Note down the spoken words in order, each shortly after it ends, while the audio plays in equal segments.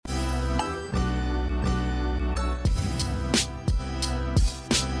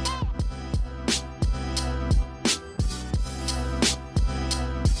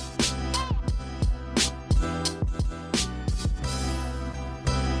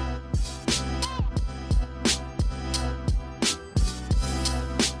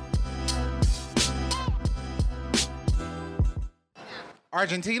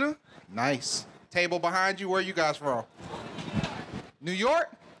Argentina? Nice. Table behind you, where you guys from? New York?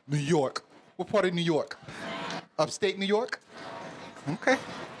 New York. What part of New York? Upstate New York? Okay.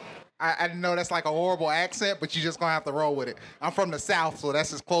 I know that's like a horrible accent, but you're just going to have to roll with it. I'm from the South, so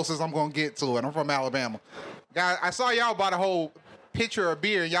that's as close as I'm going to get to it. I'm from Alabama. Guys, I saw y'all bought a whole pitcher of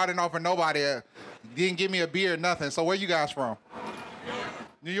beer, and y'all didn't offer nobody didn't give me a beer or nothing. So where you guys from?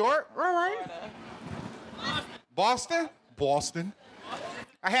 New York? All right. Boston? Boston.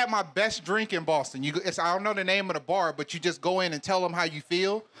 I had my best drink in Boston. I don't know the name of the bar, but you just go in and tell them how you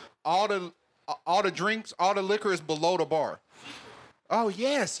feel. All the drinks, all the liquor is below the bar. Oh,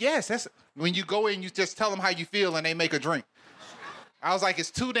 yes. That's when you go in, you just tell them how you feel, and they make a drink. I was like, it's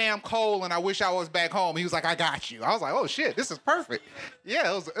too damn cold, and I wish I was back home. He was like, I got you. I was like, oh, shit, this is perfect.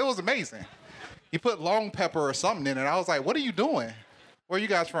 Yeah, it was amazing. He put long pepper or something in it. I was like, what are you doing? Where are you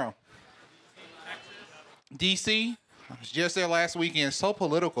guys from? D.C.? I was just there last weekend. So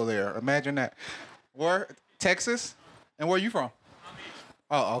political there. Imagine that. Where? Texas? And where are you from?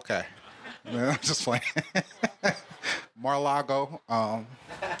 Oh, okay. I'm just playing. Mar-a-Lago.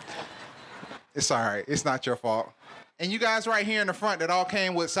 It's all right. It's not your fault. And you guys right here in the front that all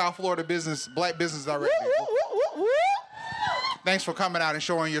came with South Florida Black Business Directory. Thanks for coming out and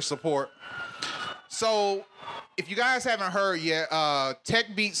showing your support. So, if you guys haven't heard yet,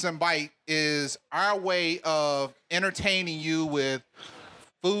 Tech Beats and Bite is our way of entertaining you with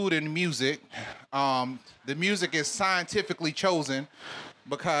food and music. The music is scientifically chosen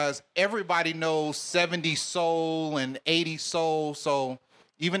because everybody knows 70s soul and 80s soul. So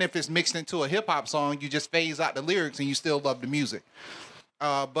even if it's mixed into a hip hop song, you just phase out the lyrics and you still love the music.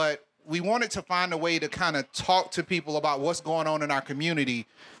 But we wanted to find a way to kind of talk to people about what's going on in our community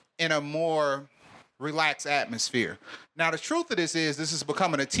in a more relaxed atmosphere. Now, the truth of this is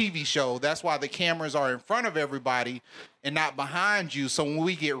becoming a TV show. That's why the cameras are in front of everybody and not behind you. So when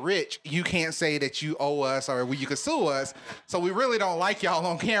we get rich, you can't say that you owe us or you can sue us. So we really don't like y'all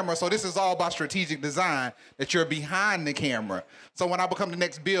on camera. So this is all about strategic design, that you're behind the camera. So when I become the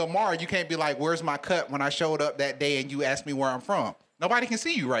next Bill Maher, you can't be like, where's my cut when I showed up that day and you asked me where I'm from? Nobody can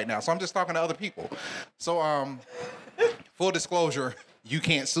see you right now. So I'm just talking to other people. So full disclosure, you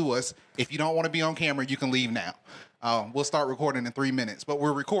can't sue us. If you don't want to be on camera, you can leave now. We'll start recording in 3 minutes, but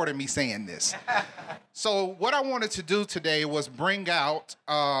we're recording me saying this. So what I wanted to do today was bring out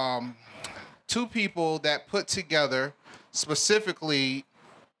two people that put together specifically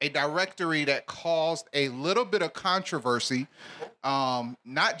a directory that caused a little bit of controversy,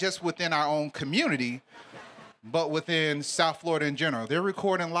 not just within our own community, but within South Florida in general. They're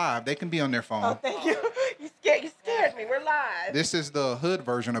recording live. They can be on their phone. Oh, thank you. You scared me. We're live. This is the hood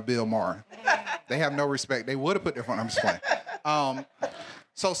version of Bill Maher. They have no respect. They would have put their phone. I'm just playing.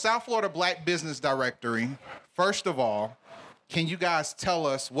 So South Florida Black Business Directory. First of all, can you guys tell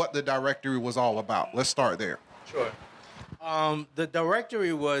us what the directory was all about? Let's start there. Sure. The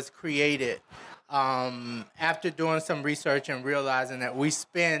directory was created after doing some research and realizing that we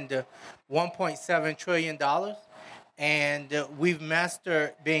spend $1.7 trillion and we've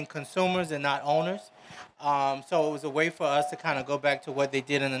mastered being consumers and not owners. So it was a way for us to kind of go back to what they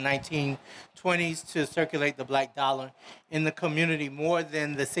did in the 1920s to circulate the black dollar in the community more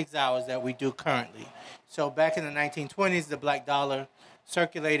than the 6 hours that we do currently. So back in the 1920s, the black dollar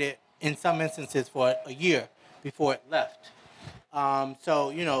circulated in some instances for a year before it left. So,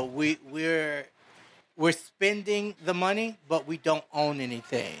 you know, we're spending the money, but we don't own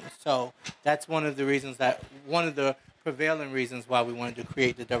anything. So that's one of the prevailing reasons why we wanted to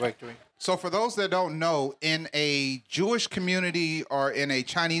create the directory. So for those that don't know, in a Jewish community or in a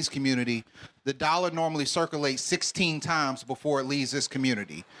Chinese community, the dollar normally circulates 16 times before it leaves this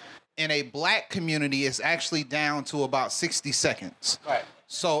community. In a black community, it's actually down to about 60 seconds. Right.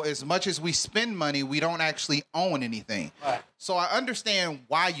 So as much as we spend money, we don't actually own anything. Right. So I understand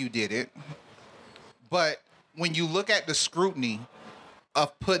why you did it, but when you look at the scrutiny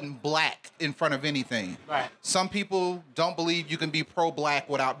of putting black in front of anything, right. Some people don't believe you can be pro-black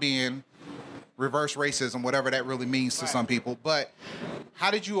without being reverse racism, whatever that really means to some people. But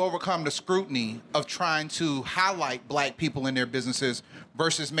how did you overcome the scrutiny of trying to highlight black people in their businesses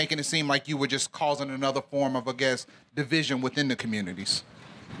versus making it seem like you were just causing another form of, I guess, division within the communities?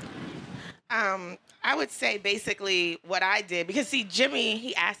 I would say basically what I did, because see, Jimmy,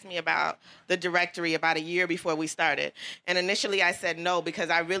 he asked me about the directory about a year before we started. And initially I said no, because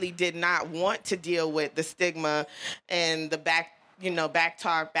I really did not want to deal with the stigma and the back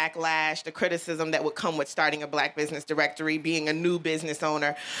talk, backlash, the criticism that would come with starting a Black Business Directory, being a new business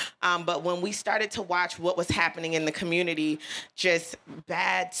owner. But when we started to watch what was happening in the community, just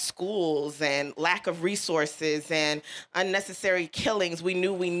bad schools and lack of resources and unnecessary killings, we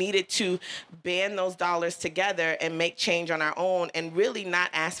knew we needed to band those dollars together and make change on our own and really not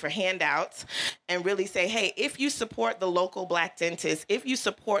ask for handouts and really say, hey, if you support the local Black dentist, if you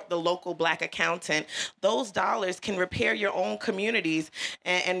support the local Black accountant, those dollars can repair your own communities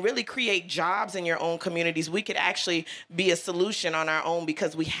and really create jobs in your own communities. We could actually be a solution on our own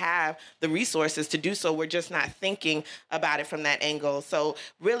because we have the resources to do so. We're just not thinking about it from that angle. So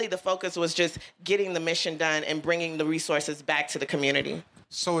really the focus was just getting the mission done and bringing the resources back to the community.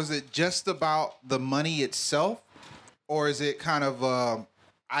 So is it just about the money itself, or is it kind of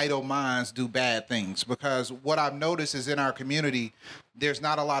idle minds do bad things? Because what I've noticed is in our community, there's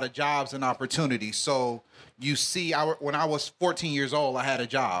not a lot of jobs and opportunities. So you see, when I was 14 years old, I had a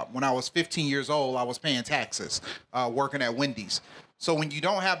job. When I was 15 years old, I was paying taxes, working at Wendy's. So when you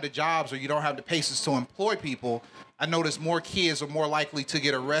don't have the jobs or you don't have the paces to employ people, I notice more kids are more likely to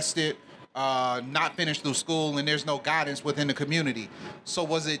get arrested, not finish through school, and there's no guidance within the community. So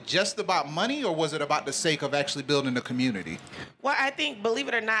was it just about money, or was it about the sake of actually building the community? Well, I think, believe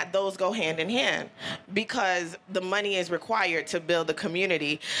it or not, those go hand in hand because the money is required to build the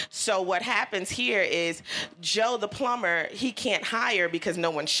community. So what happens here is Joe the plumber, he can't hire because no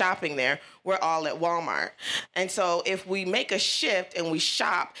one's shopping there. We're all at Walmart. And so if we make a shift and we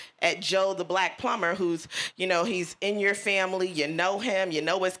shop at Joe the Black plumber, who's, he's in your family, you know him, you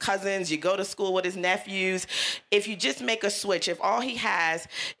know his cousins, you go to school with his nephews. If you just make a switch, if all he has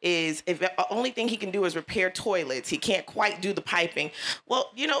is, if the only thing he can do is repair toilets, he can't quite do the piping,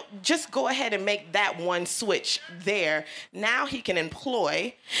 well, just go ahead and make that one switch there. Now he can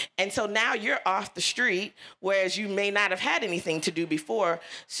employ. And so now you're off the street, whereas you may not have had anything to do before.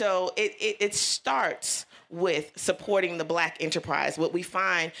 So it starts with supporting the Black enterprise. What we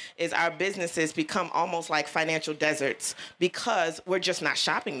find is our businesses become almost like financial deserts because we're just not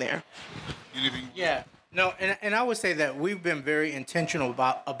shopping there. Yeah. No, and I would say that we've been very intentional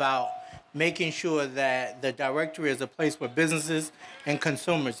about making sure that the directory is a place where businesses and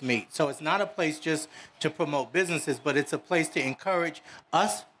consumers meet. So it's not a place just to promote businesses, but it's a place to encourage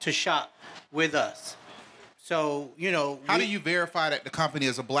us to shop with us. So, how do you verify that the company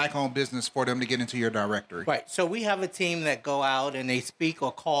is a Black-owned business for them to get into your directory? Right. So we have a team that go out and they speak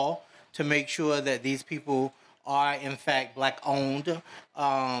or call to make sure that these people are, in fact, Black-owned.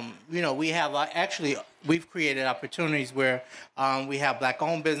 We have we've created opportunities where we have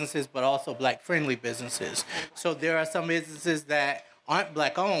Black-owned businesses, but also Black-friendly businesses. So there are some businesses that aren't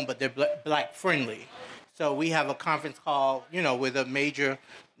Black-owned, but they're Black-friendly. So we have a conference call, with a major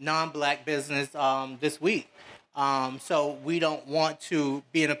non-Black business this week. So we don't want to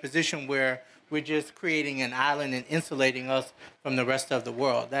be in a position where we're just creating an island and insulating us from the rest of the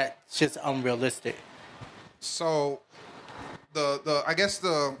world. That's just unrealistic. So I guess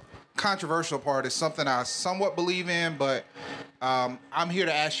the controversial part is something I somewhat believe in, but I'm here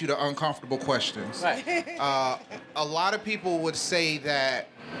to ask you the uncomfortable questions. Right. A lot of people would say that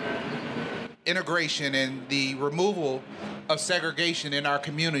integration and the removal of segregation in our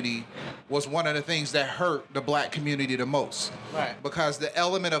community was one of the things that hurt the Black community the most. Right. Because the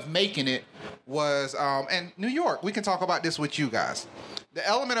element of making it was, and New York, we can talk about this with you guys. The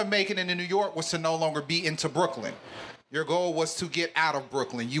element of making it in New York was to no longer be into Brooklyn. Your goal was to get out of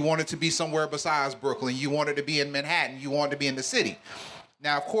Brooklyn. You wanted to be somewhere besides Brooklyn. You wanted to be in Manhattan. You wanted to be in the city.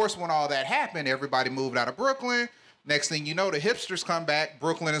 Now, of course, when all that happened, everybody moved out of Brooklyn. Next thing you know, the hipsters come back.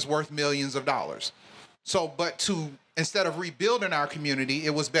 Brooklyn is worth millions of dollars. So, instead of rebuilding our community,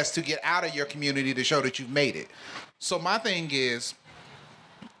 it was best to get out of your community to show that you've made it. So my thing is,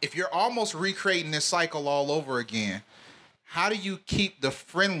 if you're almost recreating this cycle all over again, how do you keep the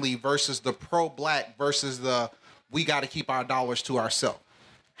friendly versus the pro-Black versus the we got to keep our dollars to ourselves?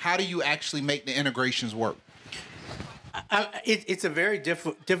 How do you actually make the integrations work? It's a very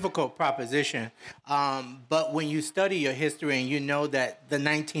difficult proposition, but when you study your history and you know that the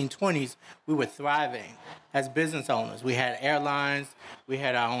 1920s, we were thriving as business owners. We had airlines, we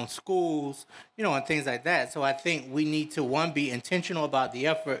had our own schools, and things like that. So I think we need to, one, be intentional about the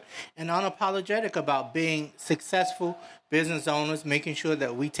effort and unapologetic about being successful business owners, making sure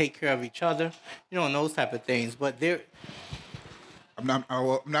that we take care of each other, and those type of things. But I'm not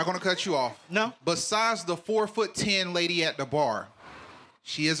going to cut you off. No. Besides the 4'10" lady at the bar,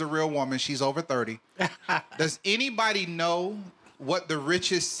 she is a real woman. She's over 30. Does anybody know what the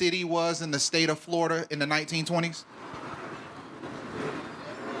richest city was in the state of Florida in the 1920s?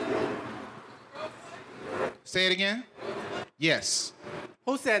 Say it again. Yes.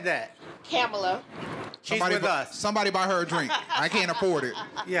 Who said that? Kamala. She's with us. Somebody buy her a drink. I can't afford it.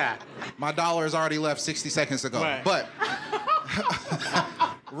 Yeah. My dollar has already left 60 seconds ago. Right. But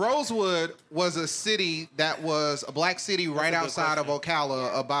Rosewood was a city that was a black city right outside of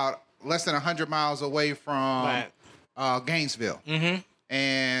Ocala, about less than 100 miles away from Gainesville. Mm-hmm.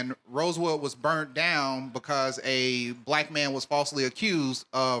 And Rosewood was burnt down because a black man was falsely accused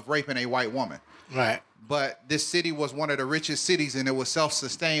of raping a white woman. Right. But this city was one of the richest cities, and it was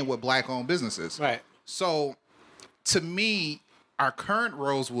self-sustained with black-owned businesses. Right. So, to me, our current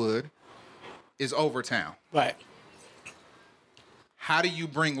Rosewood is Overtown. Right. How do you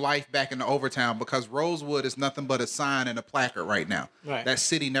bring life back into Overtown? Because Rosewood is nothing but a sign and a placard right now. Right. That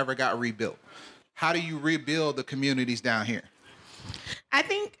city never got rebuilt. How do you rebuild the communities down here? I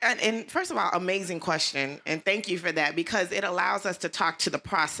think, and first of all, amazing question, and thank you for that, because it allows us to talk to the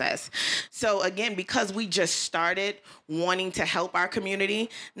process. So again, because we just started wanting to help our community,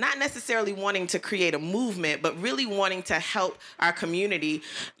 not necessarily wanting to create a movement, but really wanting to help our community,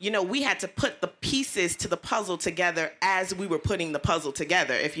 we had to put the pieces to the puzzle together as we were putting the puzzle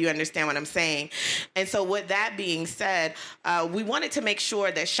together, if you understand what I'm saying. And so with that being said, we wanted to make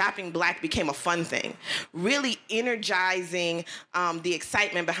sure that shopping black became a fun thing, really energizing the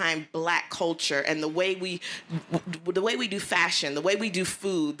excitement behind black culture and the way we do fashion, the way we do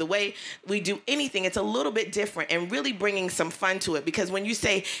food, the way we do anything. It's a little bit different, and really bringing some fun to it, because when you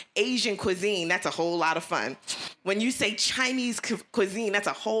say Asian cuisine, that's a whole lot of fun. When you say Chinese cuisine, that's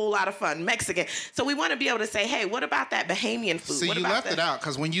a whole lot of fun. Mexican. So we want to be able to say, hey, what about that Bahamian food? So what you about left it out,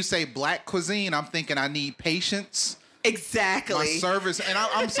 because when you say black cuisine, I'm thinking I need patience. Exactly. My service, and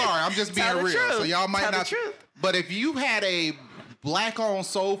I'm sorry, I'm just being Tell the real. truth. So y'all might Tell the not. truth. But if you had a black-owned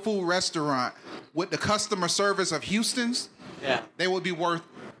soul food restaurant with the customer service of Houston's, they would be worth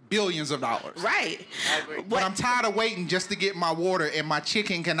billions of dollars. Right. I agree. But I'm tired of waiting just to get my water, and my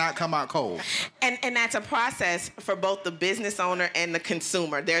chicken cannot come out cold. And that's a process for both the business owner and the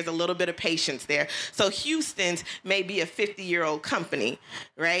consumer. There's a little bit of patience there. So Houston's may be a 50-year-old company,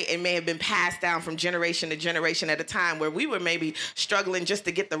 right? It may have been passed down from generation to generation at a time, where we were maybe struggling just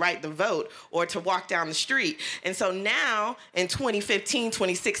to get the right to vote or to walk down the street. And so now in 2015,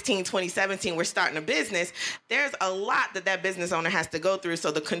 2016, 2017, we're starting a business. There's a lot that business owner has to go through.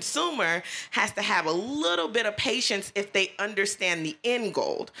 So the consumer has to have a little bit of patience if they understand the end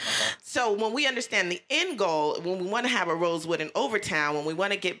goal. So when we understand the end goal, when we want to have a Rosewood in Overtown, when we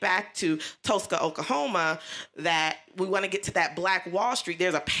want to get back to Tulsa, Oklahoma, that we want to get to that Black Wall Street,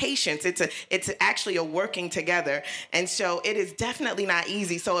 there's a patience. It's actually a working together. And so it is definitely not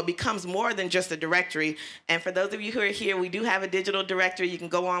easy. So it becomes more than just a directory. And for those of you who are here, we do have a digital directory. You can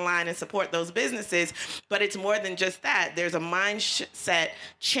go online and support those businesses. But it's more than just that. There's a mindset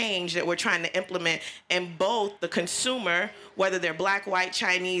change that we're trying to implement in both the consumer, whether they're black, white,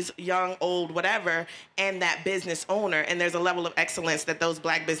 Chinese, young, old, whatever, and that business owner. And there's a level of excellence that those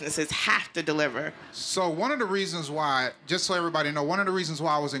black businesses have to deliver. So one of the reasons why, just so everybody know, one of the reasons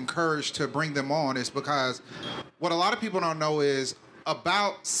why I was encouraged to bring them on is because what a lot of people don't know is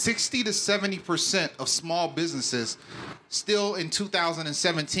about 60 to 70% of small businesses still in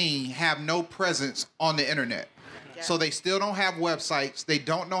 2017 have no presence on the internet. So they still don't have websites. They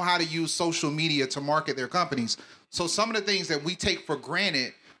don't know how to use social media to market their companies. So some of the things that we take for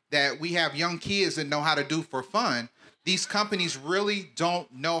granted that we have young kids that know how to do for fun, these companies really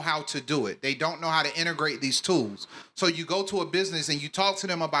don't know how to do it. They don't know how to integrate these tools. So you go to a business and you talk to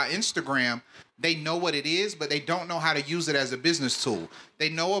them about Instagram, they know what it is, but they don't know how to use it as a business tool. They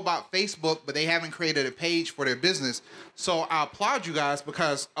know about Facebook, but they haven't created a page for their business. So I applaud you guys,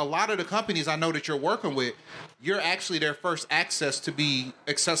 because a lot of the companies I know that you're working with, you're actually their first access to be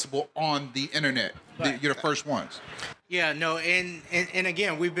accessible on the internet. Right. You're the first ones. Yeah, no, and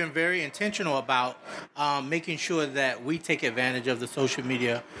again, we've been very intentional about making sure that we take advantage of the social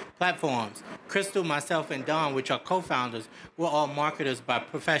media platforms. Crystal, myself, and Don, which are co-founders, we're all marketers by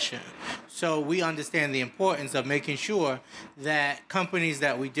profession. So we understand the importance of making sure that companies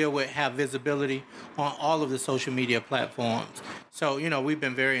that we deal with have visibility on all of the social media platforms. So, we've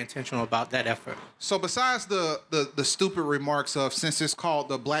been very intentional about that effort. So besides the stupid remarks of, since it's called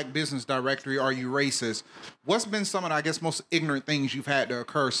the Black Business Directory, are you racist? What's been some of the, I guess, most ignorant things you've had to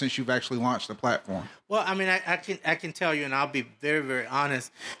occur since you've actually launched the platform? Well, I mean, I can tell you, and I'll be very, very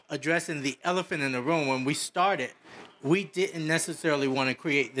honest, addressing the elephant in the room, when we started, we didn't necessarily want to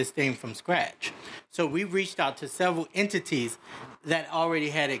create this thing from scratch. So we reached out to several entities that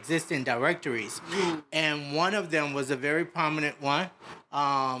already had existing directories. And one of them was a very prominent one,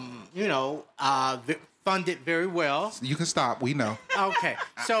 funded very well. You can stop. We know. Okay,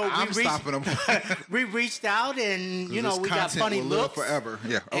 so I'm stopping them. we reached out, and we got funny looks forever.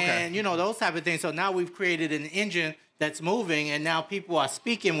 Yeah. Okay. And those type of things. So now we've created an engine that's moving, and now people are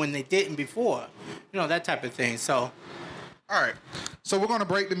speaking when they didn't before. That type of thing. So. All right. So we're going to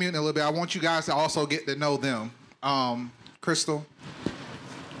break the mutiny a little bit. I want you guys to also get to know them. Crystal,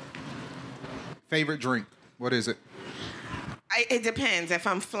 favorite drink? What is it? It depends. If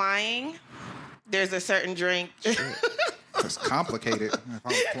I'm flying, there's a certain drink. It's complicated. If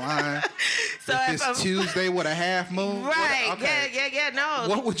I'm flying, so if it's Tuesday with a half moon, right? Okay. Yeah. No.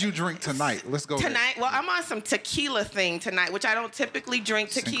 What would you drink tonight? Let's go tonight. Well, I'm on some tequila thing tonight, which I don't typically drink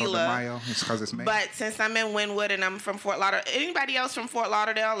tequila. Cinco de Mayo. It's because it's May. But since I'm in Wynwood and I'm from Fort Lauderdale, anybody else from Fort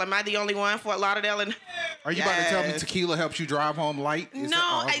Lauderdale? Am I the only one? Fort Lauderdale and. Are you about to tell me tequila helps you drive home light?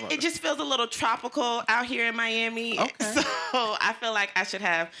 It just feels a little tropical out here in Miami. Okay. So I feel like I should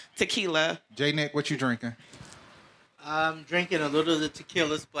have tequila. J. Nick, what you drinking? I'm drinking a little of the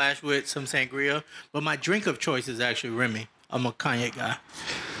tequila splash with some sangria, but my drink of choice is actually Remy. I'm a cognac guy.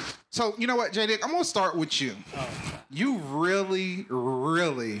 So, you know what, J. Nick? I'm going to start with you. Oh. You really,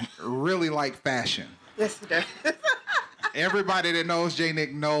 really, really like fashion. Yes, Everybody that knows J.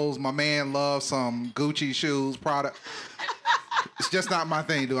 Nick knows my man loves some Gucci shoes, product. It's just not my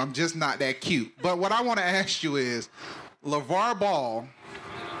thing, dude. I'm just not that cute. But what I want to ask you is, LeVar Ball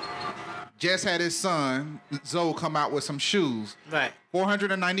just had his son, Zoe, come out with some shoes. Right.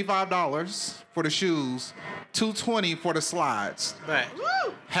 $495 for the shoes, $220 for the slides. Right.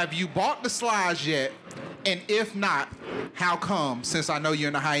 Woo! Have you bought the slides yet? And if not, how come? Since I know you're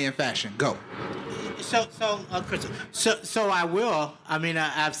in the high-end fashion. Go. So I will. I mean,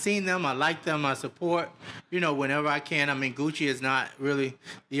 I've seen them. I like them. I support, whenever I can. I mean, Gucci is not really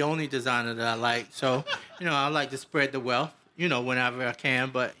the only designer that I like. So, I like to spread the wealth, whenever I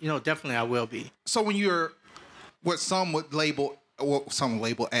can. But, definitely I will be. So when you're what some would label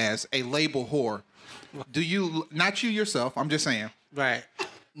as a label whore, do you, not you yourself, I'm just saying. Right.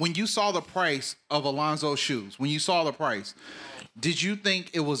 When you saw the price of Alonzo's shoes, did you think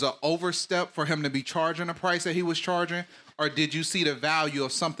it was an overstep for him to be charging the price that he was charging? Or did you see the value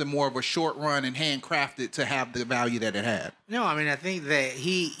of something more of a short run and handcrafted to have the value that it had? No, I mean, I think that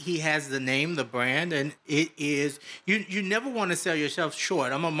he has the name, the brand, and it is, you never want to sell yourself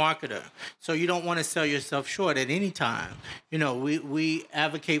short. I'm a marketer, so you don't want to sell yourself short at any time. We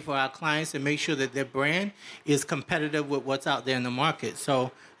advocate for our clients and make sure that their brand is competitive with what's out there in the market.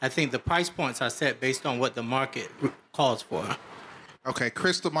 So I think the price points are set based on what the market calls for. Okay,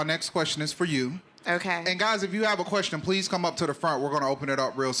 Crystal, my next question is for you. Okay. And guys, if you have a question, please come up to the front. We're going to open it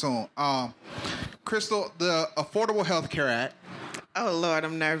up real soon. Crystal, the Affordable Health Care Act. Oh, Lord,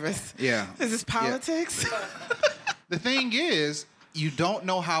 I'm nervous. Yeah. Is this politics? Yeah. The thing is, you don't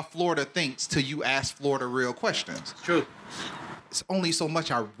know how Florida thinks till you ask Florida real questions. True. It's only so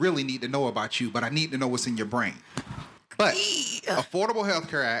much I really need to know about you, but I need to know what's in your brain. But Affordable Health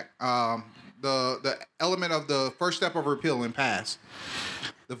Care Act, the element of the first step of repeal and pass,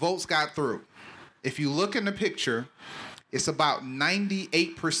 the votes got through. If you look in the picture, it's about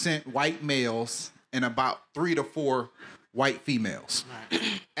 98% white males and about 3 to 4 white females.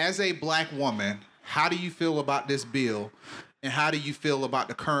 Right. As a black woman, how do you feel about this bill, and how do you feel about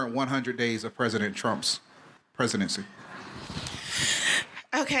the current 100 days of President Trump's presidency?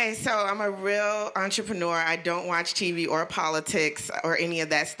 Okay, so I'm a real entrepreneur. I don't watch TV or politics or any of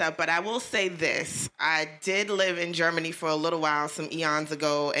that stuff, but I will say this. I did live in Germany for a little while, some eons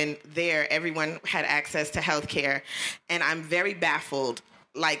ago, and there everyone had access to health care, and I'm very baffled,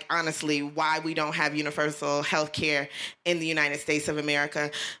 like, honestly, why we don't have universal health care in the United States of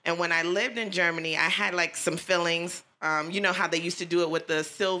America. And when I lived in Germany, I had, like, some feelings. You know how they used to do it with the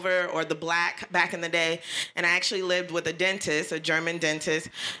silver or the black back in the day. And I actually lived with a dentist, a German dentist.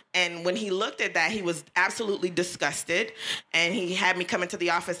 And when he looked at that, he was absolutely disgusted. And he had me come into the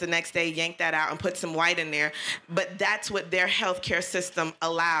office the next day, yank that out, and put some white in there. But that's what their healthcare system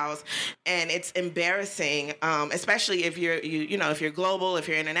allows. And it's embarrassing, especially if if you're global, if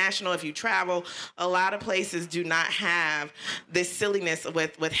you're international, if you travel. A lot of places do not have this silliness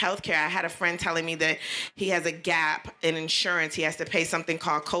with healthcare. I had a friend telling me that he has a gap in insurance. He has to pay something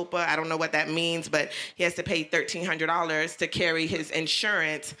called COPA. I don't know what that means, but he has to pay $1,300 to carry his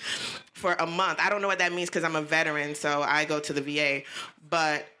insurance for a month. I don't know what that means because I'm a veteran, so I go to the VA.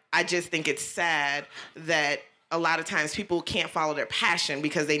 But I just think it's sad that a lot of times people can't follow their passion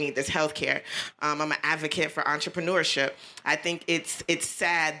because they need this health care. I'm an advocate for entrepreneurship. I think it's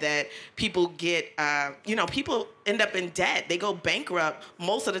sad that people get, people end up in debt. They go bankrupt.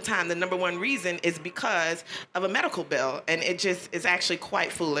 Most of the time, the number one reason is because of a medical bill. And it just is actually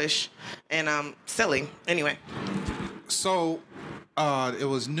quite foolish and silly. Anyway. So it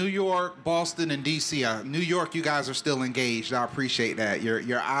was New York, Boston, and D.C. New York, you guys are still engaged. I appreciate that.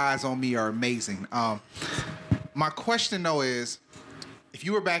 Your eyes on me are amazing. My question, though, is if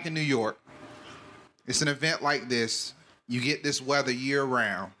you were back in New York, it's an event like this, you get this weather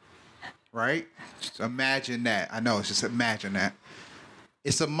year-round, right? Just imagine that. I know, just imagine that.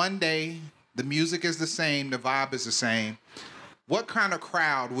 It's a Monday. The music is the same. The vibe is the same. What kind of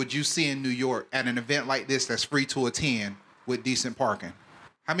crowd would you see in New York at an event like this that's free to attend with decent parking?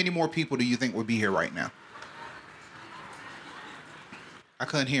 How many more people do you think would be here right now? I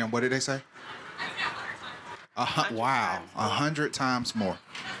couldn't hear them. What did they say? Wow, 100 times more.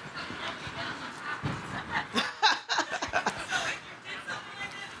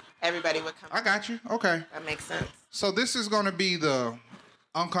 Everybody would come. I got you. Okay. That makes sense. So this is going to be the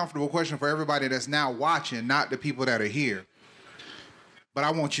uncomfortable question for everybody that's now watching, not the people that are here. But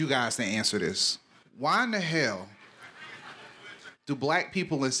I want you guys to answer this. Why in the hell do black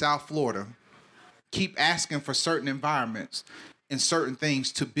people in South Florida keep asking for certain environments and certain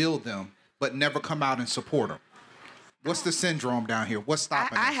things to build them, but never come out and support them? What's the syndrome down here? What's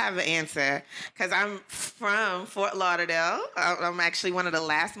stopping us? I have an answer because I'm from Fort Lauderdale. I'm actually one of the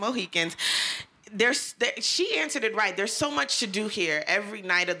last Mohicans. She answered it right. There's so much to do here every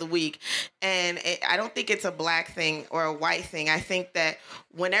night of the week. And I don't think it's a black thing or a white thing. I think that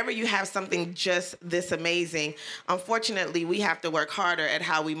whenever you have something just this amazing, unfortunately, we have to work harder at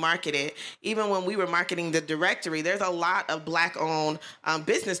how we market it. Even when we were marketing the directory, there's a lot of black-owned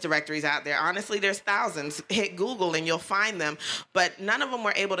business directories out there. Honestly, there's thousands. Hit Google and you'll find them. But none of them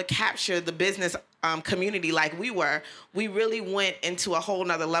were able to capture the business community like we were. We really went into a whole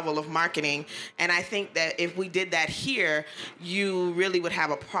nother level of marketing. And I think that if we did that here, you really would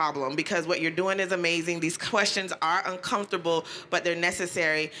have a problem because what you're doing is amazing. These questions are uncomfortable, but they're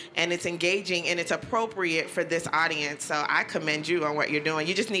necessary and it's engaging and it's appropriate for this audience. So I commend you on what you're doing.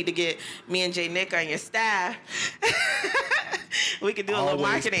 You just need to get me and Jay Nick on your staff. We could do a little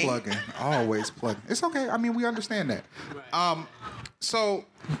marketing. Always plugging. It's okay. I mean, we understand that. Right. So,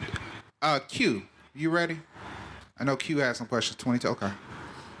 Q, you ready? I know Q has some questions. 22. Okay.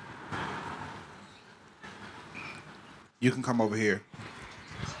 You can come over here.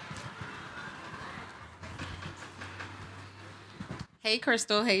 Hey,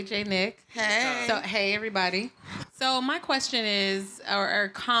 Crystal. Hey, Jay Nick. Hey. So, hey, everybody. So my question is,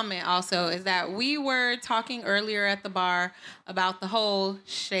 or comment also, is that we were talking earlier at the bar about the whole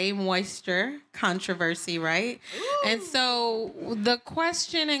Shea Moisture controversy, right? Ooh. And so the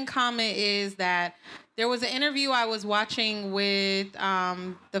question and comment is that there was an interview I was watching with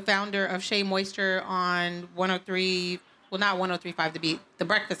the founder of Shea Moisture on 103. Well, not 103.5 The Beat, The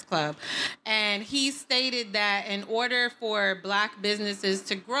Breakfast Club. And he stated that in order for black businesses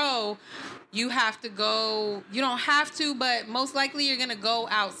to grow, you have to go, you don't have to, but most likely you're going to go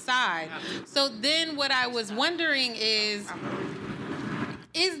outside. So then what I was wondering is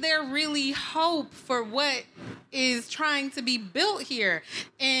there really hope for what is trying to be built here?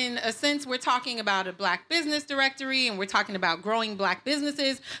 In a sense, we're talking about a black business directory and we're talking about growing black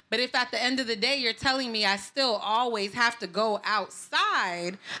businesses. But if at the end of the day, you're telling me I still always have to go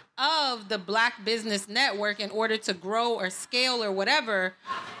outside of the black business network in order to grow or scale or whatever,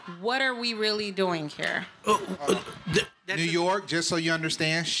 what are we really doing here? New York, just so you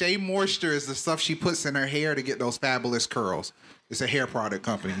understand, Shea Moisture is the stuff she puts in her hair to get those fabulous curls. It's a hair product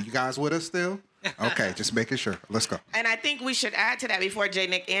company. You guys with us still? Okay, just making sure. Let's go. And I think we should add to that before Jay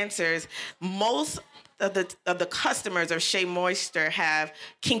Nick answers. Most of the customers of Shea Moisture have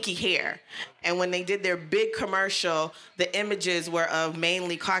kinky hair. And when they did their big commercial, the images were of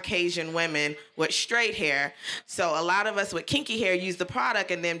mainly Caucasian women with straight hair. So a lot of us with kinky hair use the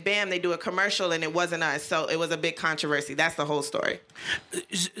product and then bam, they do a commercial and it wasn't us. So it was a big controversy. That's the whole story.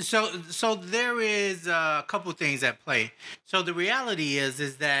 So there is a couple things at play. So the reality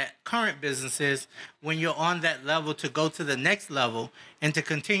is that current businesses, when you're on that level to go to the next level and to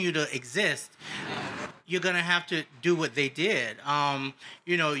continue to exist, you're going to have to do what they did.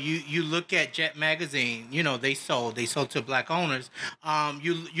 You look at Jet Magazine, they sold to black owners.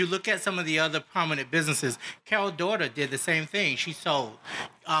 You look at some of the other prominent businesses. Carol Daughter did the same thing. She sold,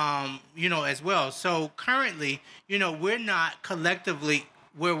 as well. So currently, we're not collectively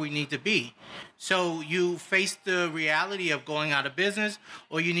where we need to be. So you face the reality of going out of business,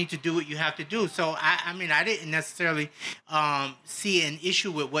 or you need to do what you have to do. So I mean, I didn't necessarily see an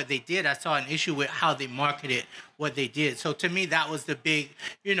issue with what they did. I saw an issue with how they marketed what they did. So to me, that was the big,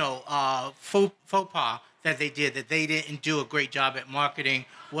 faux pas that they did, that they didn't do a great job at marketing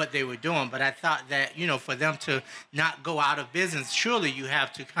what they were doing. But I thought that, for them to not go out of business, surely you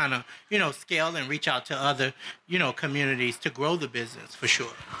have to kind of, scale and reach out to other, communities to grow the business, for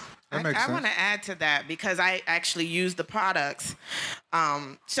sure. That makes I sense. want to add to that because I actually use the products.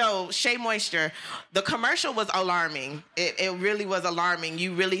 So Shea Moisture, the commercial was alarming. It really was alarming.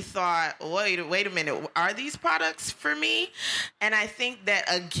 You really thought, wait a minute, are these products for me? And I think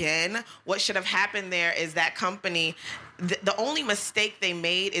that, again, what should have happened there is that company, the only mistake they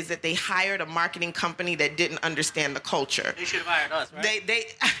made is that they hired a marketing company that didn't understand the culture. They should have hired us, right? They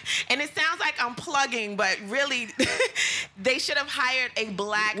and it sounds like I'm plugging, but really, they should have hired a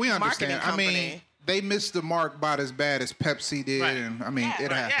black We marketing understand. company. I mean, they missed the mark about as bad as Pepsi did, Right. and I mean, Yeah,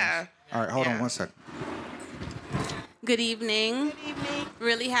 it happens. yeah. All right, hold on Yeah. 1 second. Good evening.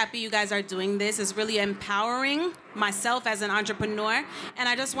 Really happy you guys are doing this. It's really empowering myself as an entrepreneur. And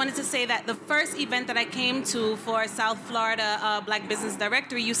I just wanted to say that the first event that I came to for South Florida Black Business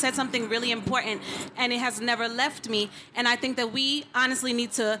Directory, you said something really important, and it has never left me. And I think that we honestly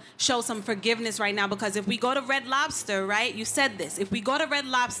need to show some forgiveness right now, because if we go to Red Lobster, right, you said this, if we go to Red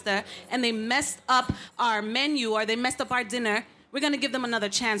Lobster and they messed up our menu or they messed up our dinner, we're going to give them another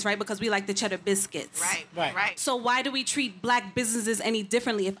chance, right? Because we like the cheddar biscuits. Right. So why do we treat black businesses any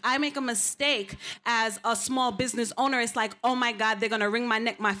differently? If I make a mistake as a small business owner, it's like, oh my God, they're going to wring my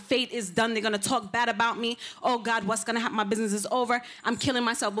neck. My fate is done. They're going to talk bad about me. Oh God, what's going to happen? My business is over. I'm killing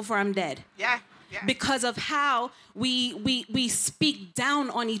myself before I'm dead. Yeah. Because of how we speak down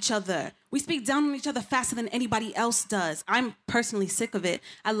on each other. We speak down on each other faster than anybody else does. I'm personally sick of it.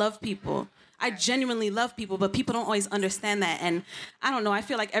 I love people. I genuinely love people, but people don't always understand that. And I don't know, I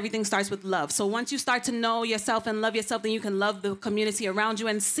feel like everything starts with love. So once you start to know yourself and love yourself, then you can love the community around you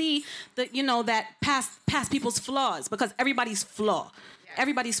and see that, that past people's flaws, because everybody's flaw.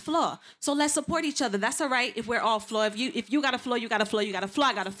 Everybody's flaw. So let's support each other. That's all right if we're all flawed. If you got a flaw, you got a flaw, you got a flaw,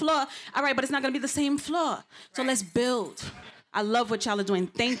 I got a flaw. All right, but it's not going to be the same flaw. So let's build. I love what y'all are doing.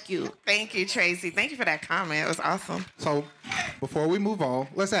 Thank you. Thank you, Tracy. Thank you for that comment. It was awesome. So, before we move on,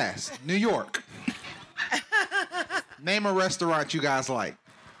 let's ask New York. Name a restaurant you guys like.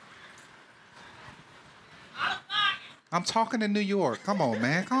 I'm talking to New York. Come on,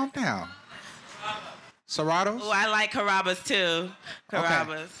 man. Calm down. Serratos? Oh, I like Carrabba's too.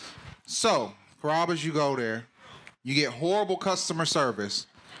 Carrabba's. So, Carrabba's, you go there. You get horrible customer service.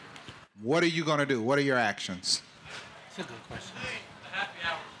 What are you going to do? What are your actions? That's a good question.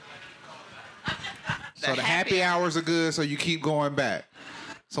 So the happy hours are good, so you keep going back.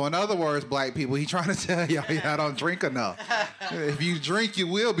 So in other words, black people, he trying to tell y'all don't drink enough. If you drink, you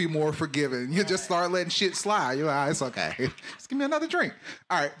will be more forgiving. You just start letting shit slide. You're like, it's okay. Just give me another drink.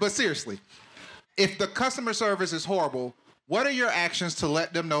 All right, but seriously, if the customer service is horrible, what are your actions to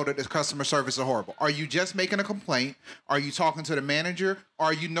let them know that the customer service is horrible? Are you just making a complaint? Are you talking to the manager? Or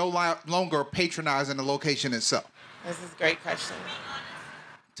are you no longer patronizing the location itself? This is a great question.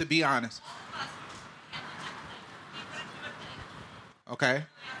 To be honest. Okay.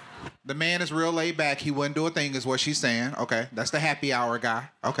 The man is real laid back. He wouldn't do a thing is what she's saying. Okay. That's the happy hour guy.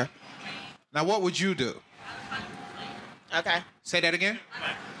 Okay. Now, what would you do? Okay. Say that again?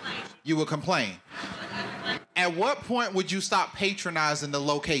 You would complain. At what point would you stop patronizing the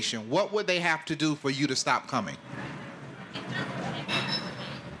location? What would they have to do for you to stop coming?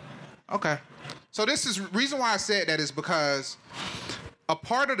 Okay. So this is reason why I said that is because a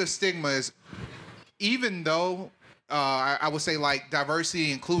part of the stigma is even though I would say like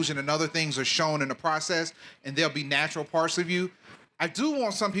diversity, inclusion, and other things are shown in the process, and there'll be natural parts of you. I do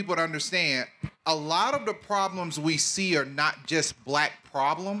want some people to understand a lot of the problems we see are not just black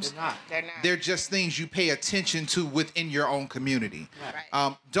problems. They're not. They're just things you pay attention to within your own community.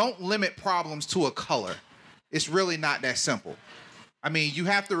 Right. Don't limit problems to a color. It's really not that simple. I mean, you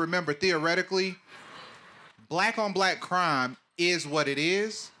have to remember theoretically, black on black crime is what it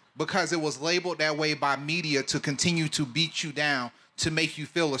is because it was labeled that way by media to continue to beat you down to make you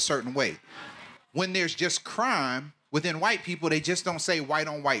feel a certain way. When there's just crime within white people, they just don't say white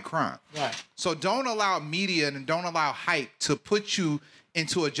on white crime. Right. So don't allow media and don't allow hype to put you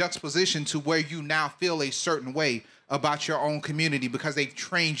into a juxtaposition to where you now feel a certain way about your own community because they've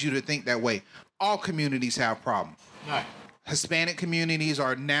trained you to think that way. All communities have problems. Right. Hispanic communities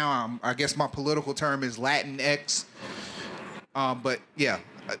are now, I guess my political term is Latinx. But yeah,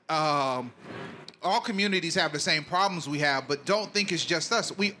 all communities have the same problems we have, but don't think it's just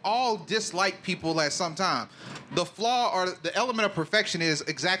us. We all dislike people at some time. The flaw or the element of perfection is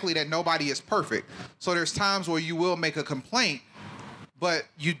exactly that nobody is perfect. So there's times where you will make a complaint, but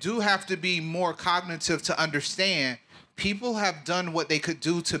you do have to be more cognitive to understand people have done what they could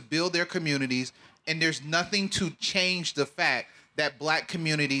do to build their communities, and there's nothing to change the fact that black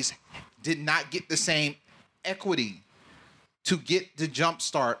communities did not get the same equity to get the jump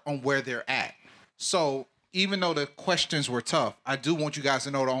start on where they're at. So even though the questions were tough, I do want you guys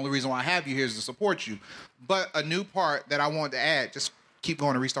to know the only reason why I have you here is to support you. But a new part that I wanted to add, just keep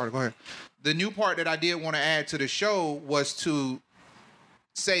going and restart it, go ahead. The new part that I did want to add to the show was to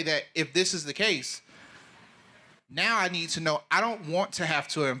say that if this is the case, now I need to know, I don't want to have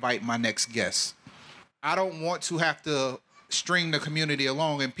to invite my next guest. I don't want to have to string the community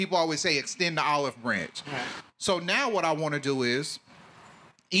along. And people always say extend the olive branch. Right. So now what I want to do is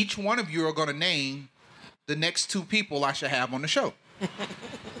each one of you are going to name the next 2 people I should have on the show.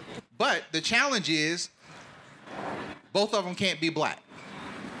 But the challenge is both of them can't be black.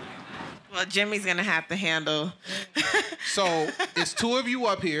 Well, Jimmy's going to have to handle. So it's 2 of you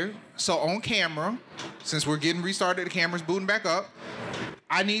up here. So on camera, since we're getting restarted, the camera's booting back up,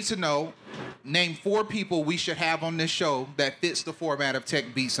 I need to know, name 4 people we should have on this show that fits the format of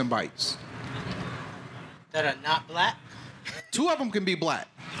Tech Beats and Bites. That are not black? 2 of them can be black.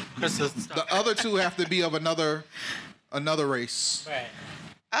 The other 2 have to be of another race. Right.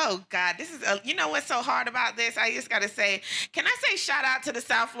 Oh, God, this is, you know what's so hard about this? I just got to say, can I say shout out to the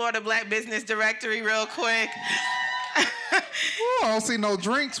South Florida Black Business Directory real quick? Ooh, I don't see no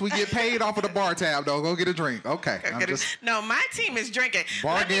drinks. We get paid off of the bar tab, though. Go get a drink. Okay. No, my team is drinking.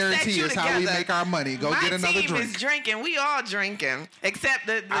 Bar guarantee is how we make our money. Go get another drink. My team is drinking. We all drinking, except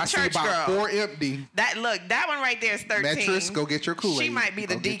the I church see about girl. 4 empty. That one right there is 13. Metris, go get your Kool-Aid. She might be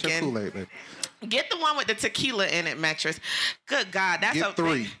the deacon. Get your Kool-Aid, baby. Get the one with the tequila in it, Metris. Good God, that's Get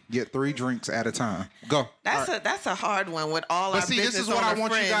 3. Get 3 drinks at a time. Go. That's a hard one with all our business. But see, this is what I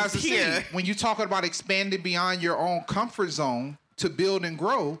want you guys to here. see. When you talk about expanding beyond your own comfort zone to build and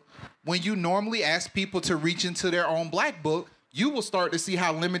grow, when you normally ask people to reach into their own black book, you will start to see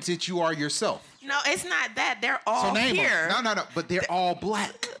how limited you are yourself. No, it's not that. They're all here. No. But they're all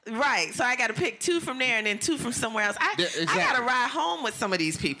black. Right. So I got to pick 2 from there and then 2 from somewhere else. I got to ride home with some of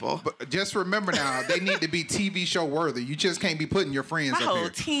these people. But just remember now, they need to be TV show worthy. You just can't be putting your friends My up whole here.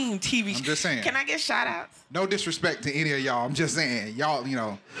 team TV show. I'm just saying. Can I get shout outs? No disrespect to any of y'all. I'm just saying. Y'all,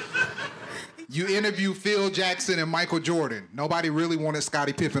 you interview Phil Jackson and Michael Jordan. Nobody really wanted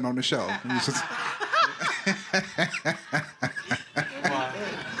Scottie Pippen on the show. I'm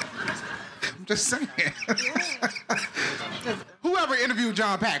just saying. Whoever interviewed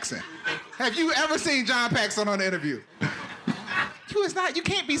John Paxson? Have you ever seen John Paxson on an interview? You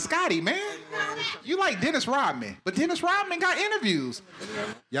can't be Scotty, man. You like Dennis Rodman, but Dennis Rodman got interviews.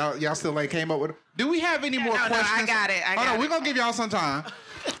 Y'all still came up with. Do we have any more questions? No, I got it. We're gonna give y'all some time.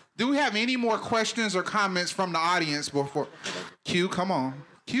 Do we have any more questions or comments from the audience before? Q, come on.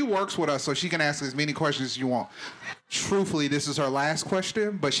 Q works with us, so she can ask as many questions as you want. Truthfully, this is her last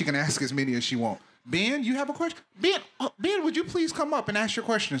question, but she can ask as many as she wants. Ben, you have a question? Ben, would you please come up and ask your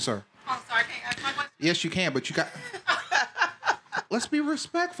question, sir? Oh, sorry, can't ask my question? Yes, you can, but you got... Let's be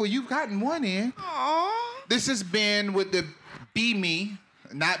respectful. You've gotten one in. Aww. This has been with the Be Me,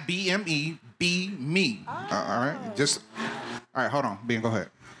 not BME, Be Me. Oh. All right? All right, hold on. Ben, go ahead.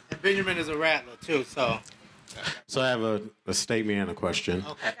 And Benjamin is a rattler, too, so... So I have a statement and a question.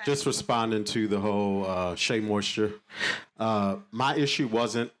 Okay. Just responding to the whole Shea Moisture. My issue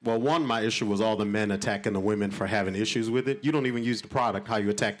wasn't, my issue was all the men attacking the women for having issues with it. You don't even use the product, how you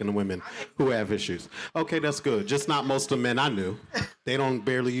attacking the women who have issues. Okay, that's good. Just not most of the men I knew. They don't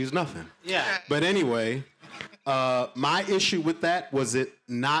barely use nothing. Yeah. But anyway, my issue with that was it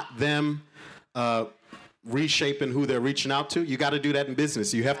not them reshaping who they're reaching out to. You got to do that in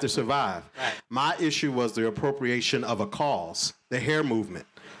business. You have to survive. Right. My issue was the appropriation of a cause, the hair movement.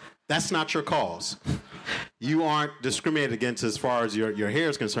 That's not your cause. You aren't discriminated against as far as your hair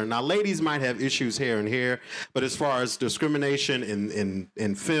is concerned. Now, ladies might have issues here and here, but as far as discrimination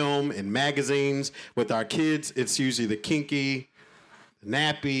in film, in magazines, with our kids, it's usually the kinky,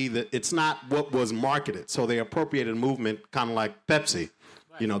 nappy. It's not what was marketed. So they appropriated a movement kind of like Pepsi.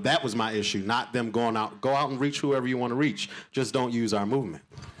 That was my issue, not them go out and reach whoever you want to reach. Just don't use our movement.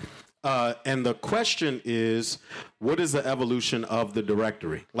 And the question is, what is the evolution of the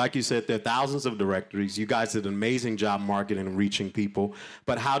directory? Like you said, there are thousands of directories. You guys did an amazing job marketing and reaching people.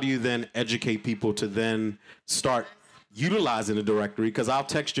 But how do you then educate people to then start utilizing the directory? Because I'll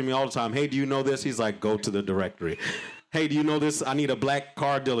text Jimmy all the time, hey, do you know this? He's like, go to the directory. Hey, do you know this? I need a black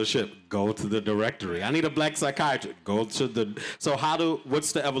car dealership. Go to the directory. I need a black psychiatrist. Go to the. So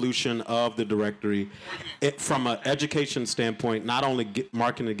what's the evolution of the directory from an education standpoint, not only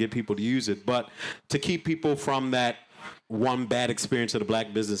marketing to get people to use it, but to keep people from that one bad experience of the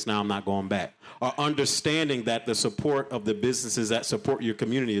black business, now I'm not going back. Or understanding that the support of the businesses that support your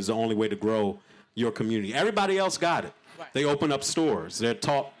community is the only way to grow your community. Everybody else got it. They open up stores. They're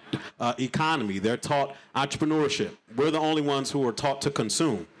taught economy. They're taught entrepreneurship. We're the only ones who are taught to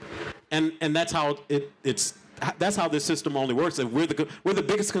consume, and that's how that's how this system only works. And we're the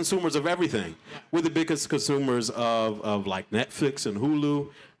biggest consumers of everything. We're the biggest consumers of like Netflix and Hulu.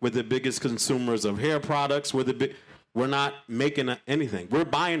 We're the biggest consumers of hair products. We're not making anything. We're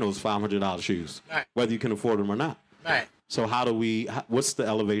buying those $500 shoes, whether you can afford them or not. Right. So what's the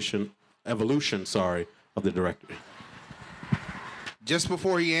evolution of the directory? Just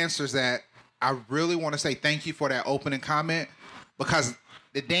before he answers that, I really want to say thank you for that opening comment, because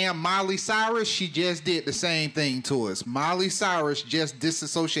the damn Miley Cyrus, she just did the same thing to us. Miley Cyrus just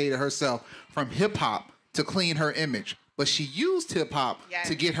disassociated herself from hip hop to clean her image, but she used hip hop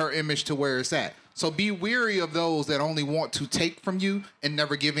to get her image to where it's at. So be weary of those that only want to take from you and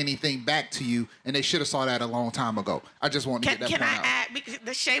never give anything back to you, and they should have saw that a long time ago. I just want to get that point out. Can I add? Because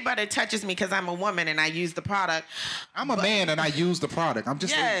the shea butter touches me because I'm a woman and I use the product. I'm a man and I use the product. I'm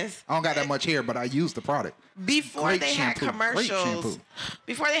just I don't got that much hair, but I use the product. Before they had commercials,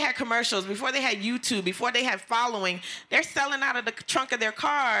 before they had YouTube, before they had following, they're selling out of the trunk of their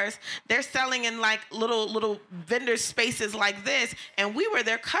cars. They're selling in like little vendor spaces like this, and we were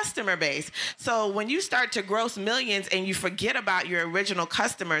their customer base. So when you start to gross millions and you forget about your original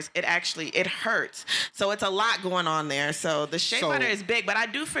customers, it hurts. So it's a lot going on there. So the shea butter is big, but I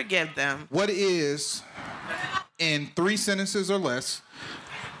do forgive them. What is, in 3 sentences or less,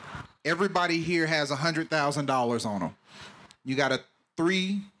 everybody here has $100,000 on them. You got a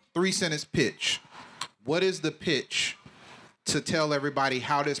three sentence pitch. What is the pitch to tell everybody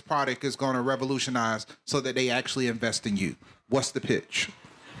how this product is going to revolutionize so that they actually invest in you? What's the pitch?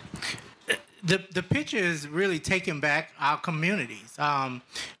 The pitch is really taking back our communities.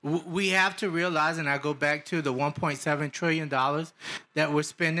 We have to realize, and I go back to the $1.7 trillion that we're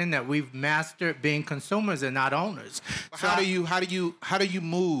spending, that we've mastered being consumers and not owners. So how do you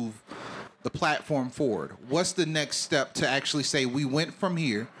move the platform forward? What's the next step to actually say we went from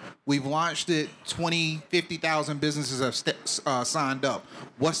here, we've launched it, 20, 50,000 businesses have signed up.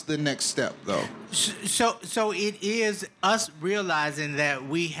 What's the next step, though? So it is us realizing that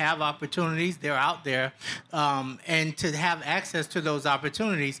we have opportunities, they're out there, and to have access to those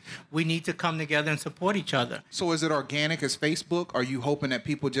opportunities, we need to come together and support each other. So is it organic as Facebook? Are you hoping that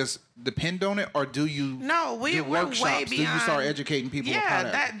people just depend on it, or do you we're workshops? way beyond. Do you start educating people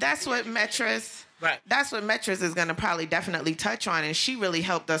about that? That's what Metris... Right. That's what Metris is going to probably definitely touch on, and she really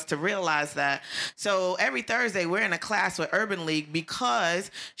helped us to realize that. So every Thursday, we're in a class with Urban League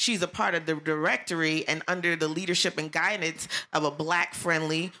because she's a part of the directory and under the leadership and guidance of a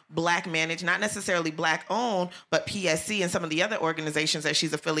Black-friendly, Black-managed, not necessarily Black-owned, but PSC and some of the other organizations that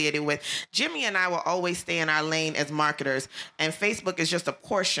she's affiliated with. Jimmy and I will always stay in our lane as marketers, and Facebook is just a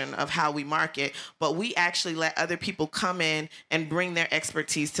portion of how we market, but we actually let other people come in and bring their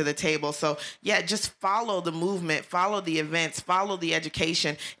expertise to the table. So, just follow the movement, follow the events, follow the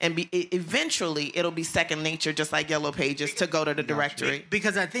education, and eventually it'll be second nature, just like Yellow Pages, to go to the directory.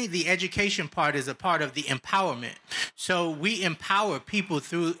 Because I think the education part is a part of the empowerment. So we empower people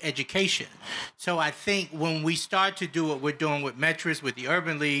through education. So I think when we start to do what we're doing with Metris, with the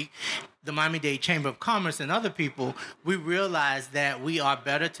Urban League, the Miami-Dade Chamber of Commerce, and other people, we realize that we are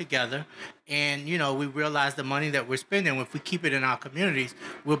better together. And, we realize the money that we're spending, if we keep it in our communities,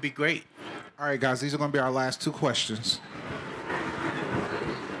 will be great. All right, guys, these are going to be our last 2 questions.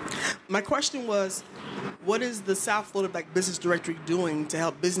 My question was, what is the South Florida Black Business Directory doing to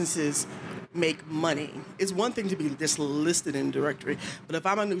help businesses make money? It's one thing to be just listed in the directory, but if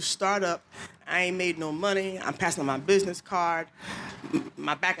I'm a new startup, I ain't made no money, I'm passing on my business card,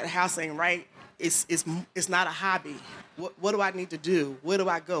 my back of the house ain't right, it's not a hobby. What do I need to do? Where do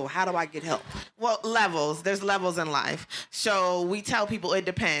I go? How do I get help? Well, levels. There's levels in life. So we tell people it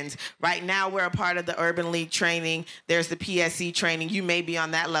depends. Right now, we're a part of the Urban League training. There's the PSC training. You may be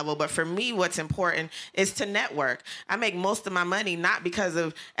on that level. But for me, what's important is to network. I make most of my money not because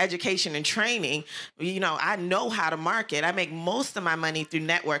of education and training. I know how to market. I make most of my money through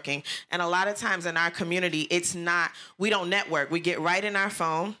networking. And a lot of times in our community, we don't network. We get right in our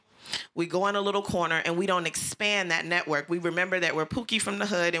phone. We go in a little corner and we don't expand that network. We remember that we're Pookie from the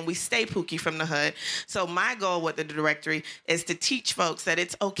hood and we stay Pookie from the hood. So my goal with the directory is to teach folks that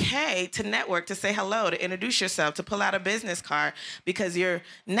it's okay to network, to say hello, to introduce yourself, to pull out a business card, because your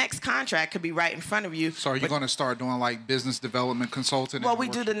next contract could be right in front of you. So are you going to start doing like business development consulting? Well, we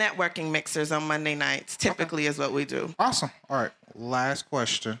do the networking mixers on Monday nights. Typically is what we do. Awesome. All right. Last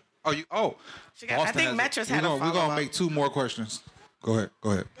question. I think Metra's had a follow-up. We're going to make 2 more questions. Go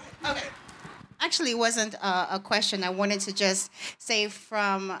ahead. Okay. Actually, it wasn't a question. I wanted to just say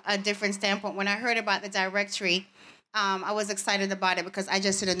from a different standpoint. When I heard about the directory, I was excited about it because I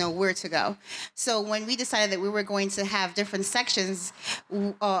just didn't know where to go. So when we decided that we were going to have different sections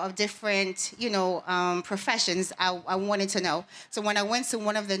of different, professions, I wanted to know. So when I went to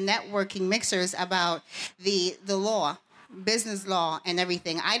one of the networking mixers about the law, business law and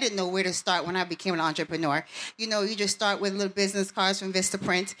everything, I didn't know where to start when I became an entrepreneur. You just start with little business cards from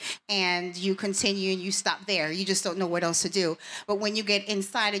Vistaprint and you continue and you stop there. You just don't know what else to do. But when you get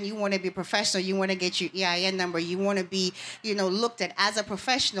inside and you want to be professional, you want to get your EIN number, you want to be, looked at as a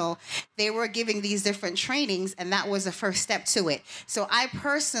professional, they were giving these different trainings and that was the first step to it. So I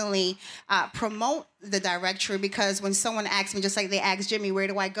personally promote the directory because when someone asks me, just like they asked Jimmy, where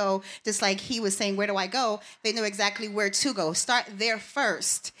do I go? Just like he was saying, where do I go? They know exactly where to go. Start there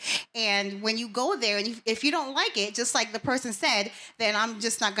first. And when you go there, and if you don't like it, just like the person said, then I'm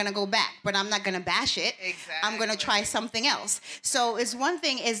just not going to go back. But I'm not going to bash it. Exactly. I'm going to try something else. So it's one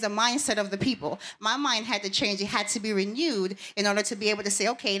thing is the mindset of the people. My mind had to change. It had to be renewed in order to be able to say,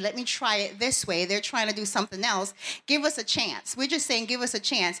 okay, let me try it this way. They're trying to do something else. Give us a chance. We're just saying, give us a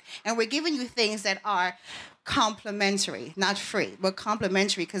chance. And we're giving you things that are complimentary, not free, but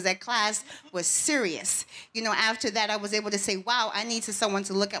complimentary, because that class was serious. After that, I was able to say, wow, I need someone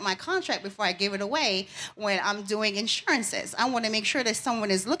to look at my contract before I give it away when I'm doing insurances. I want to make sure that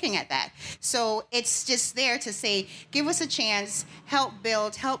someone is looking at that. So it's just there to say, give us a chance, help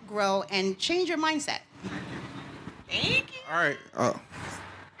build, help grow, and change your mindset. Thank you. All right.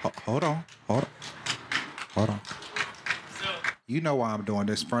 Hold on. You know why I'm doing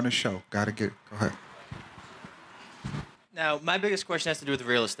this. Front of the show. Go ahead. Now, my biggest question has to do with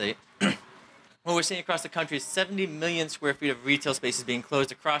real estate. What we're seeing across the country is 70 million square feet of retail spaces being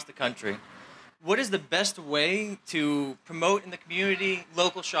closed across the country. What is the best way to promote in the community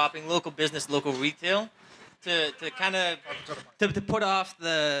local shopping, local business, local retail, to kind of to put off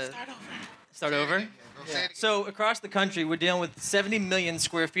the start over? Yeah. So across the country, we're dealing with 70 million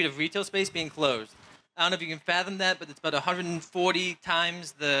square feet of retail space being closed. I don't know if you can fathom that, but it's about 140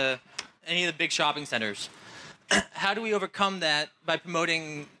 times any of the big shopping centers. How do we overcome that by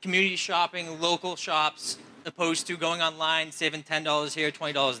promoting community shopping, local shops, opposed to going online, saving $10 here,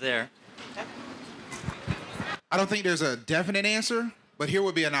 $20 there? I don't think there's a definite answer, but here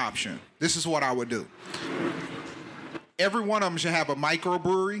would be an option. This is what I would do. Every one of them should have a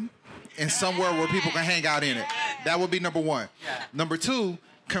microbrewery and somewhere where people can hang out in it. That would be number 1. Number 2,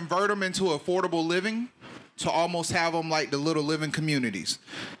 convert them into affordable living to almost have them like the little living communities.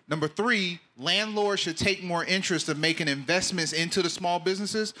 Number 3, landlords should take more interest in making investments into the small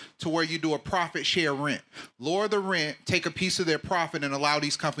businesses to where you do a profit share rent. Lower the rent, take a piece of their profit, and allow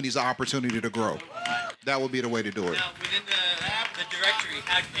these companies the opportunity to grow. That would be the way to do it. Now, within the directory,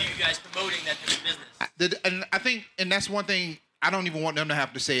 how are you guys promoting that to the business? I think that's one thing I don't even want them to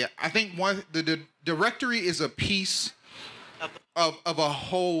have to say it. I think the directory is a piece of a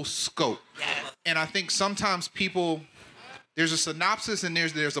whole scope. Yes. And I think sometimes there's a synopsis and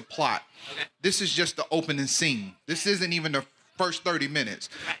there's a plot. Okay. This is just the opening scene. This isn't even the first 30 minutes.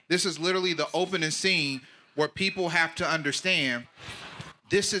 Right. This is literally the opening scene where people have to understand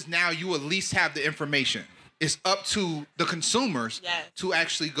this is now you at least have the information. It's up to the consumers to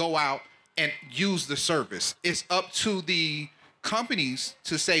actually go out and use the service. It's up to the companies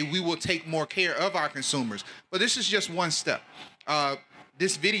to say we will take more care of our consumers. But this is just one step.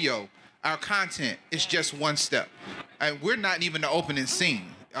 This video, our content, is just one step. And we're not even the opening scene.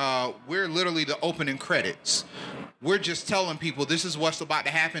 We're literally the opening credits. We're just telling people this is what's about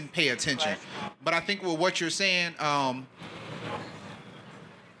to happen, pay attention. But I think with what you're saying,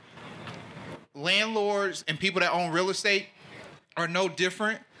 landlords and people that own real estate are no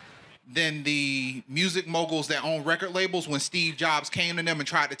different than the music moguls that own record labels when Steve Jobs came to them and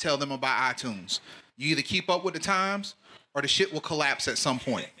tried to tell them about iTunes. You either keep up with the times or the shit will collapse at some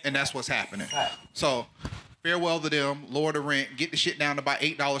point, and that's what's happening. So farewell to them, lower the rent, get the shit down to about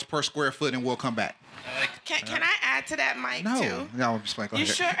 $8 per square foot, and we'll come back. Can I add to that, Mike, too? No, I'm just like, you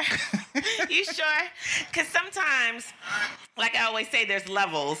sure? You sure? Because sometimes, like I always say, there's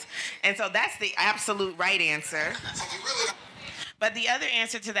levels. And so that's the absolute right answer. But the other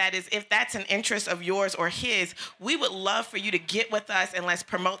answer to that is if that's an interest of yours or his, we would love for you to get with us and let's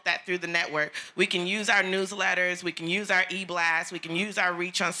promote that through the network. We can use our newsletters, we can use our e-blasts, we can use our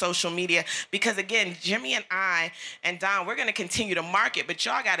reach on social media because again, Jimmy and I and Don, we're going to continue to market, but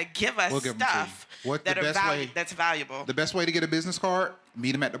y'all got to give us stuff that's valuable. The best way to get a business card,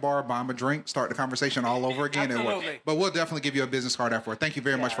 meet him at the bar, buy him a drink, start the conversation all over again. But we'll definitely give you a business card afterward. Thank you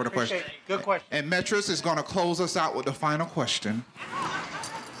very much for the question. Good question. And Metris is going to close us out with the final question.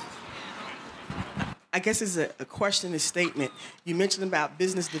 I guess it's a question, a statement. You mentioned about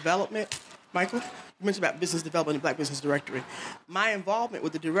business development, Michael. You mentioned about business development and Black Business Directory. My involvement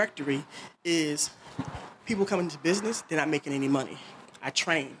with the directory is people coming into business, they're not making any money. I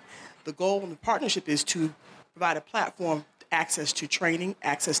train. The goal and the partnership is to provide a platform, access to training,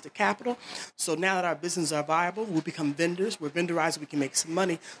 access to capital. So now that our businesses are viable, we'll become vendors. We're vendorized, we can make some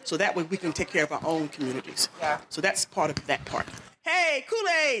money. So that way we can take care of our own communities. Yeah. So that's part of that part. Hey,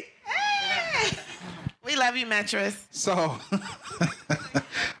 Kool-Aid! Hey! We love you, Metris. So,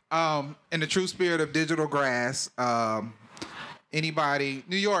 in the true spirit of digital grass, anybody,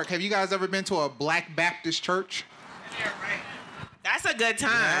 New York, have you guys ever been to a Black Baptist church? Yeah, right. That's a good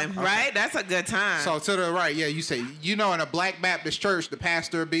time, right? That's a good time. So to the right, yeah, you say, in a Black Baptist church, the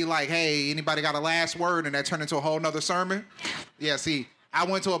pastor would be like, hey, anybody got a last word? And that turned into a whole nother sermon. Yeah, see, I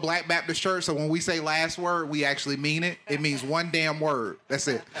went to a Black Baptist church, so when we say last word, we actually mean it. It means one damn word. That's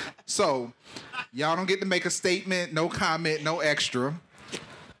it. So y'all don't get to make a statement, no comment, no extra.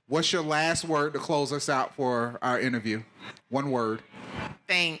 What's your last word to close us out for our interview? One word.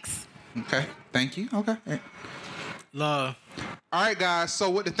 Thanks. Okay. Thank you. Okay. Love. All right, guys. So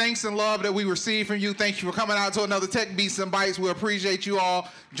with the thanks and love that we receive from you, thank you for coming out to another Tech Beats and Bites. We appreciate you all.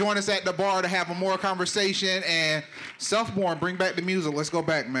 Join us at the bar to have a more conversation. And Self-Born, bring back the music. Let's go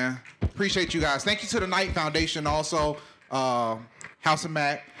back, man. Appreciate you guys. Thank you to the Knight Foundation also. House of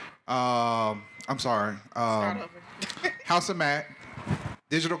Mac. House of Mac.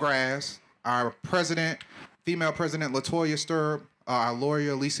 Digital Grass. Our president, female president, Latoya Sturb. Our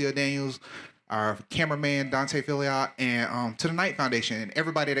lawyer, Alicia Daniels. Our cameraman, Dante Filiot, and to the Knight Foundation, and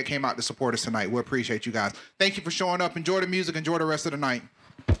everybody that came out to support us tonight. We appreciate you guys. Thank you for showing up. Enjoy the music. Enjoy the rest of the night.